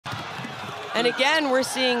And again, we're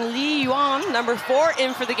seeing Li Yuan, number 4,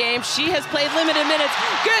 in for the game. She has played limited minutes.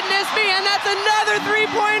 Goodness me, and that's another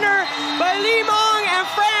three-pointer by Li Meng, and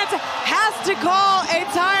France has to call a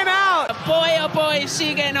timeout. Oh boy, is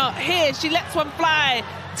she getting up. Here, she lets one fly.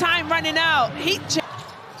 Time running out. Heat check.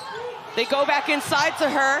 They go back inside to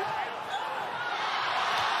her.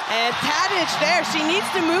 And Tadic there, she needs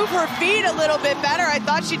to move her feet a little bit better. I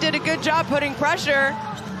thought she did a good job putting pressure.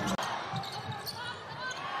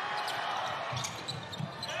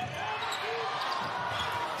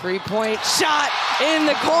 Three-point shot in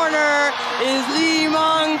the corner is Li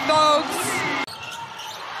Meng, folks.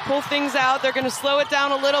 Pull things out, they're gonna slow it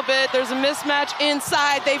down a little bit. There's a mismatch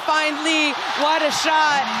inside, they find Li, what a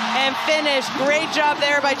shot, and finish. Great job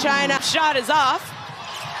there by China. Shot is off.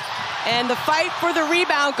 And the fight for the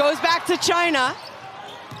rebound goes back to China.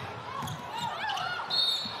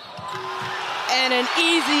 And an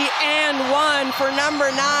easy and one for number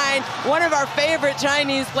 9, one of our favorite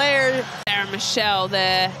Chinese players. Sarah Michelle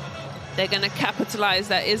there. They're going to capitalize.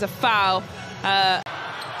 That is a foul.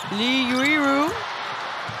 Li Yuiru.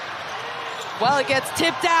 Well, it gets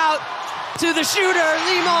tipped out to the shooter,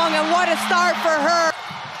 Li Meng, and what a start for her.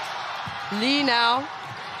 Li now,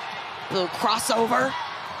 a little crossover,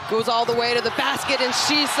 goes all the way to the basket, and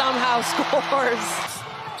she somehow scores.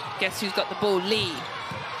 Guess who's got the ball? Li.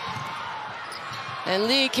 And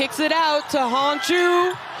Li kicks it out to Han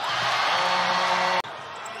Chu.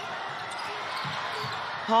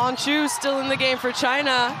 Han Chu still in the game for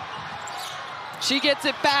China. She gets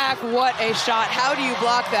it back. What a shot. How do you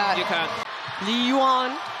block that? You can't. Li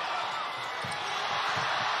Yuan.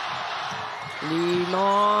 Li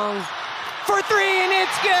Meng for 3, and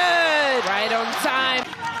it's good. Right on time.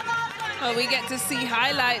 Well, we get to see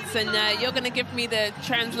highlights, and you're going to give me the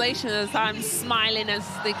translation as I'm smiling as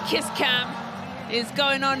the kiss cam is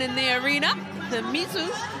going on in the arena. The Mizu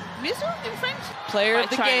in French? Player of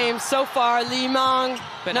the game so far, Li Meng,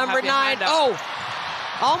 number 9. Oh,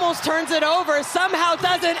 almost turns it over, somehow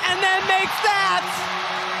doesn't, and then makes that.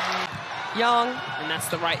 Young. And that's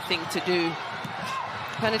the right thing to do.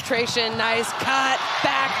 Penetration, nice cut.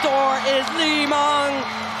 Backdoor is Li Meng.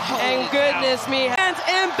 And goodness me, hands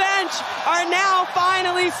and bench are now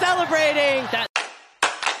finally celebrating.